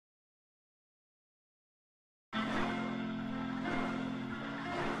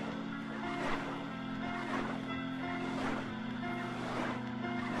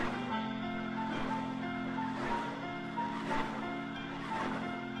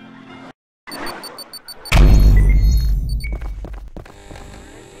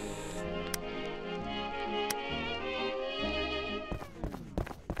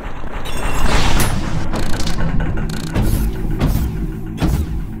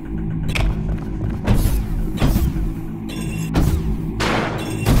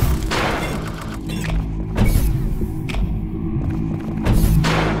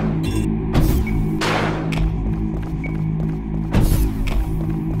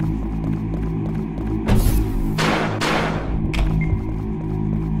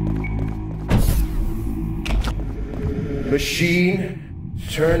Machine,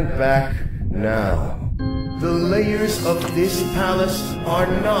 turn back now. The layers of this palace are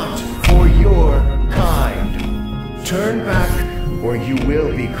not for your kind. Turn back, or you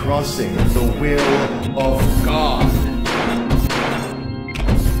will be crossing the will of God.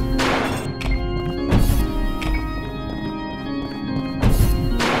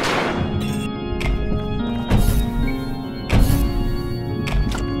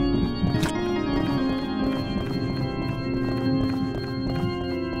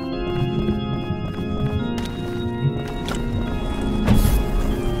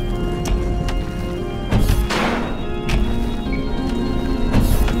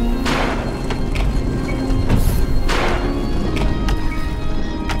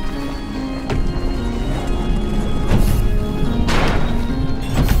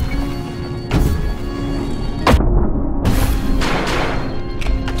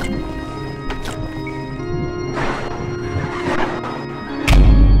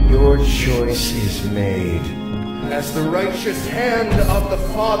 Your choice is made. As the righteous hand of the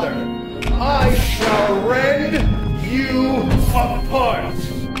Father, I shall rend you apart,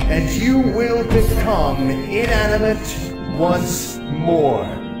 and you will become inanimate once more.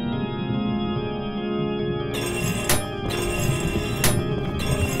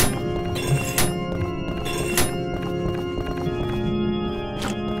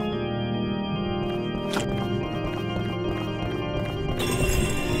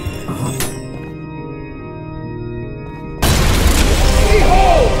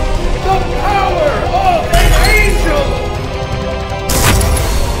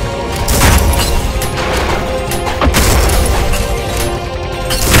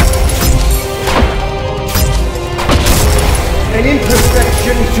 An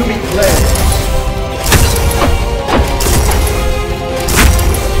imperfection to be cleansed.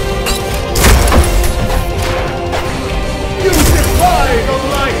 You defy the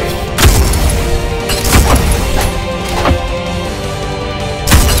light.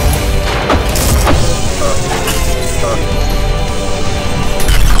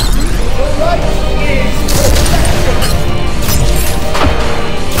 The light is perfection.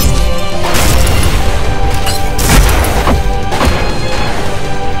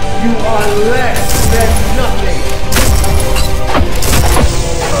 You are less than nothing.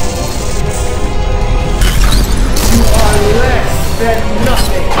 You are less than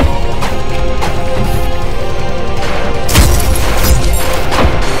nothing.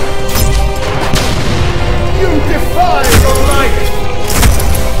 You defy the light.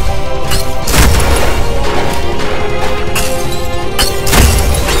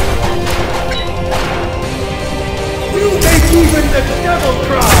 You make even the devil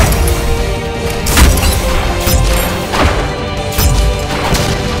cry.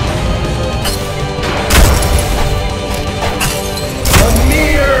 A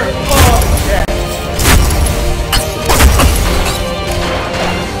mere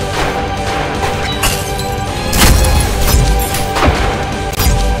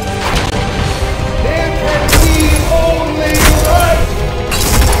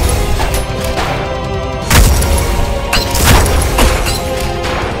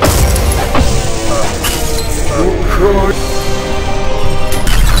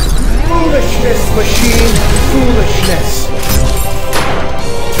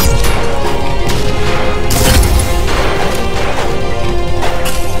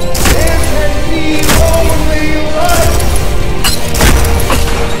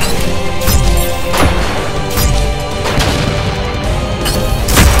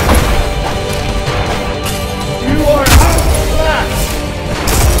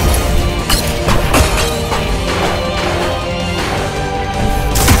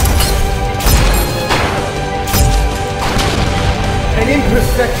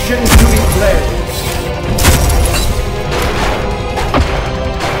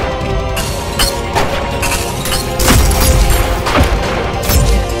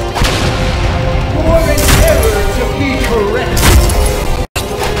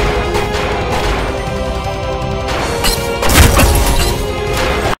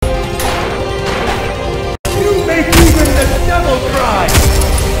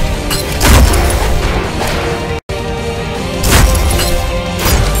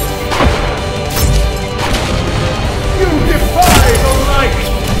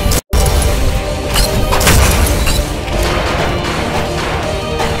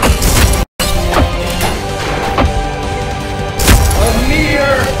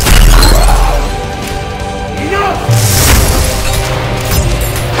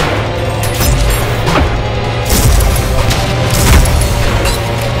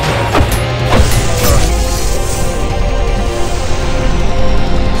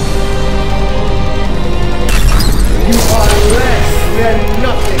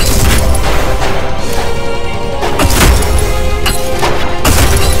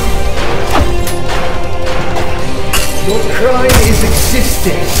crime is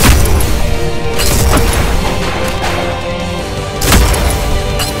existence.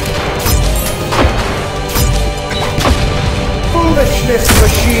 Foolishness,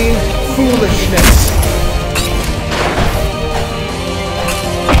 machine. Foolishness.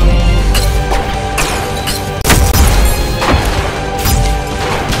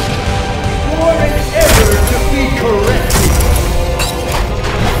 More than ever to be corrected.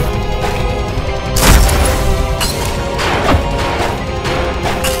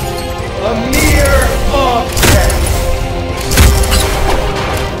 A mere object.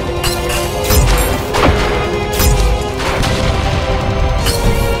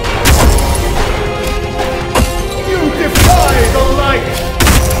 You defy the light.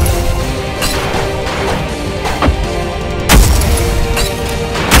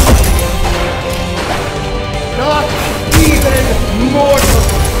 Not even mortal.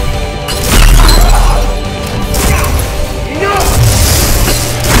 Enough!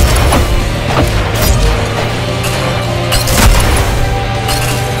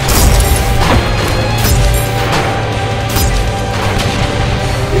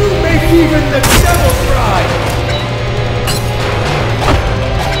 You make even the devil cry!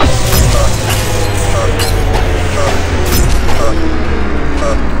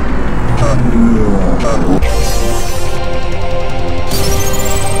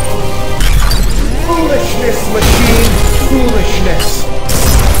 Foolishness, machine! Foolishness!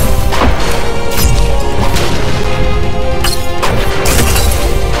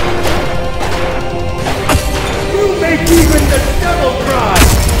 You make even the devil cry!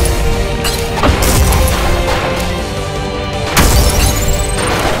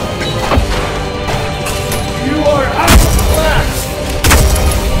 You are outclassed!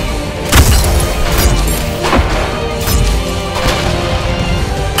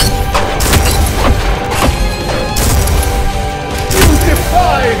 You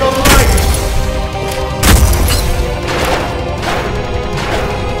defy the light!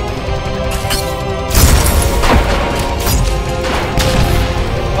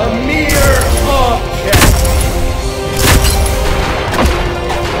 A mere object!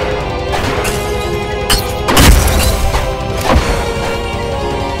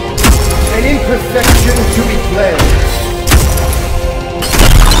 An imperfection to be cleansed.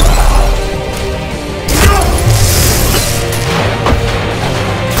 No!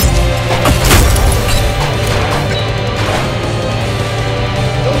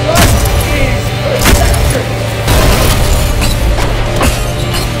 The light is perfection.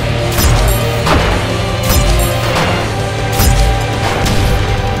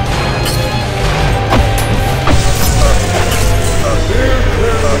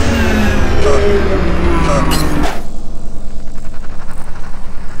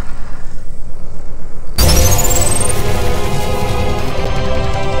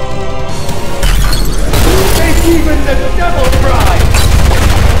 Make even the devil cry!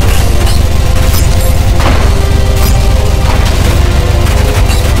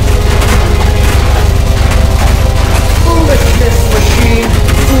 Foolishness, machine!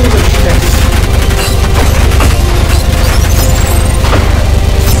 Foolishness!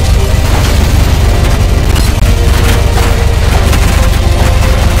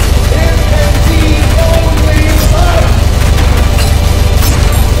 There can be only love!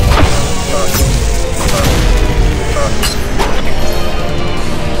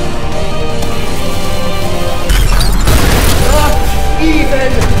 Not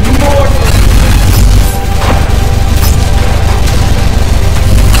even mortal!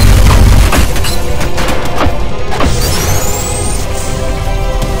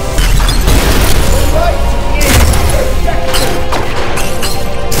 The light is perfection!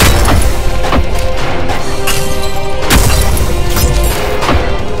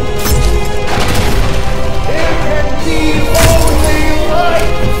 There can be only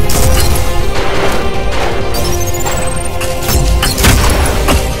light!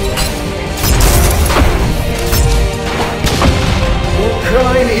 Your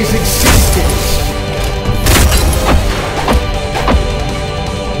crime is existence.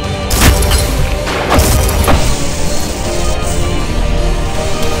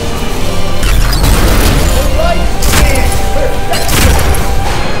 The light is perfection.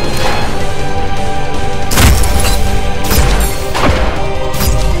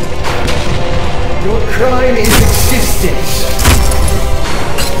 Your crime is existence.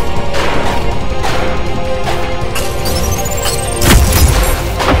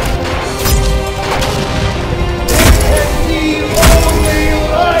 There can be only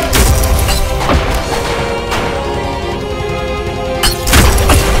light.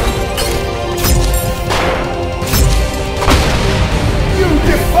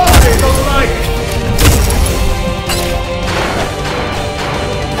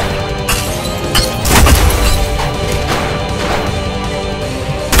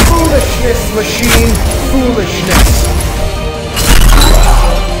 this machine foolishness.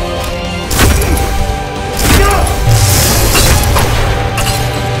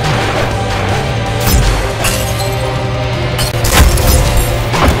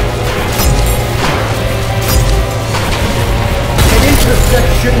 An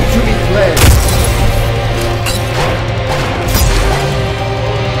intersection to be cleansed.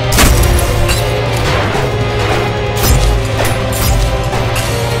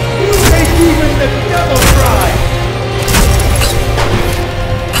 Even the devil cry!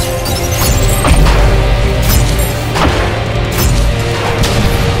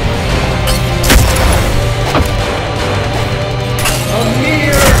 A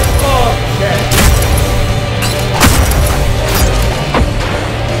mere object!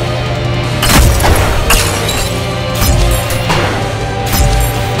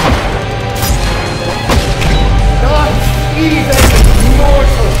 Not even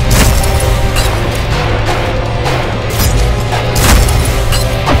mortal!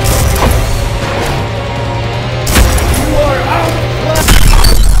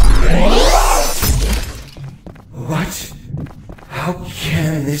 What? How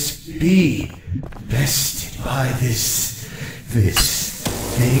can this be? Bested by this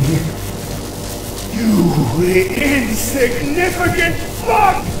thing? You insignificant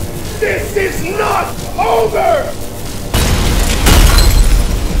fuck! This is not over!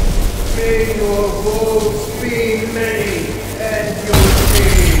 May your woes be many and your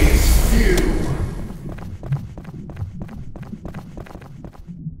days few.